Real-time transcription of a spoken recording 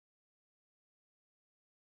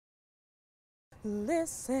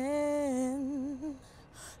Listen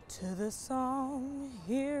to the song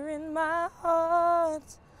here in my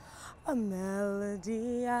heart, a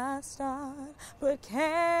melody I start but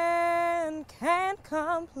can't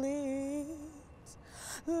complete.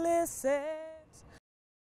 Listen.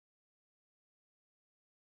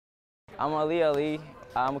 I'm Ali.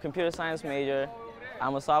 I'm a computer science major.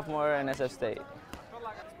 I'm a sophomore in SF State.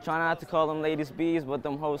 Try not to call them ladies bees, but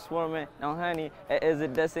them hoes swarming. Now honey, is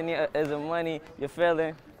it destiny or is it money? You're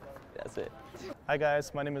feeling? That's it. Hi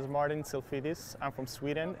guys, my name is Martin Silfidis. I'm from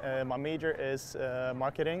Sweden. My major is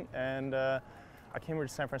marketing, and I came here to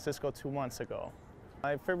San Francisco 2 months ago.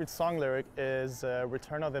 My favorite song lyric is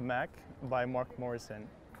Return of the Mac by Mark Morrison.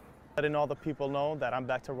 Letting all the people know that I'm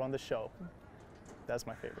back to run the show. That's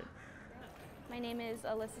my favorite. My name is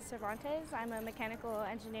Alyssa Cervantes. I'm a mechanical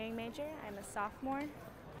engineering major. I'm a sophomore.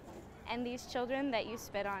 And these children that you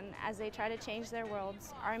spit on as they try to change their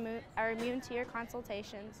worlds are immune to your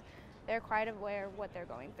consultations. They're quite aware of what they're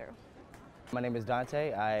going through. My name is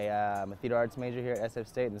Dante. I'm a theater arts major here at SF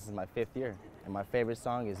State, and this is my 5th year. And my favorite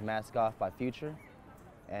song is Mask Off by Future.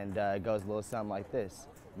 And it goes a little something like this.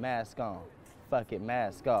 Mask on, fuck it,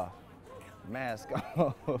 mask off. Mask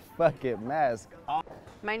off, fuck it, mask off.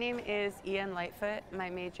 My name is Ian Lightfoot. My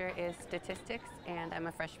major is statistics, and I'm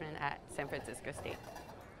a freshman at San Francisco State.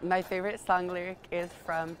 My favorite song lyric is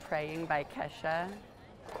from Praying by Kesha.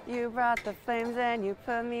 You brought the flames and you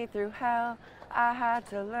put me through hell. I had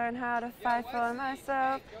to learn how to fight for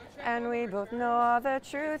myself, and we both know all the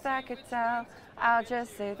truth I could tell. I'll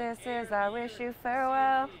just say this is I wish you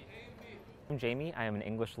farewell. I'm Jamie. I am an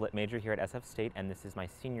English Lit major here at SF State, and this is my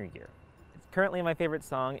senior year. Currently, my favorite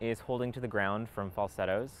song is Holding to the Ground from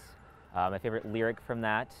Falsettos. My favorite lyric from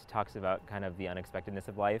that talks about kind of the unexpectedness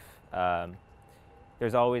of life.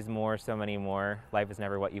 There's always more, so many more. Life is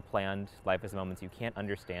never what you planned. Life is moments you can't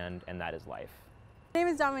understand, and that is life. My name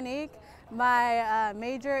is Dominique. My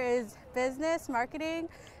major is business marketing.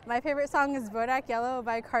 My favorite song is Bodak Yellow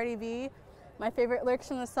by Cardi B. My favorite lyrics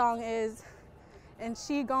from the song is, and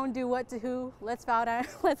she gon' do what to who, let's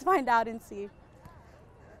find out and see.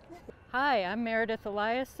 Hi, I'm Meredith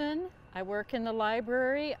Eliason. I work in the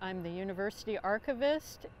library. I'm the university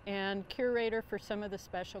archivist and curator for some of the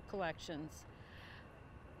special collections.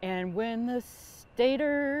 And when the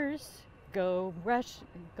staters go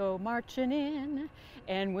marching in,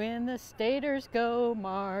 and when the staters go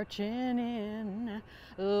marching in,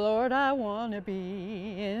 Lord, I want to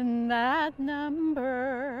be in that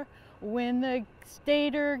number when the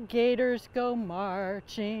stater gators go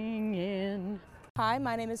marching in. Hi,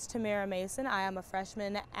 my name is Tamara Mason. I am a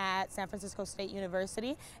freshman at San Francisco State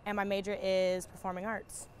University, and my major is performing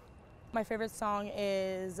arts. My favorite song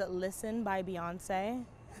is Listen by Beyonce.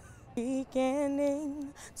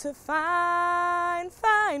 Beginning to find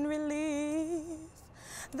relief.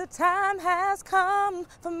 The time has come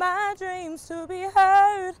for my dreams to be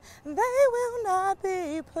heard. They will not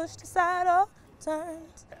be pushed aside or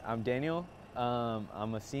turned. I'm Daniel.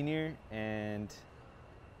 I'm a senior, and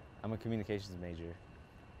I'm a communications major.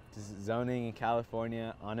 Just zoning in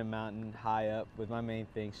California, on a mountain, high up, with my main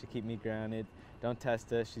thing. She keep me grounded. Don't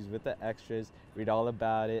test us. She's with the extras. Read all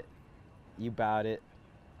about it. You bout it.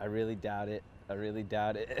 I really doubt it. I really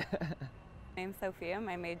doubt it. My name's Sophia.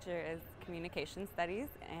 My major is communication studies,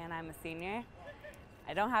 and I'm a senior.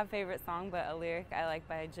 I don't have a favorite song, but a lyric I like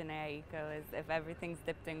by Janae Aiko is, if everything's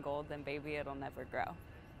dipped in gold, then baby, it'll never grow.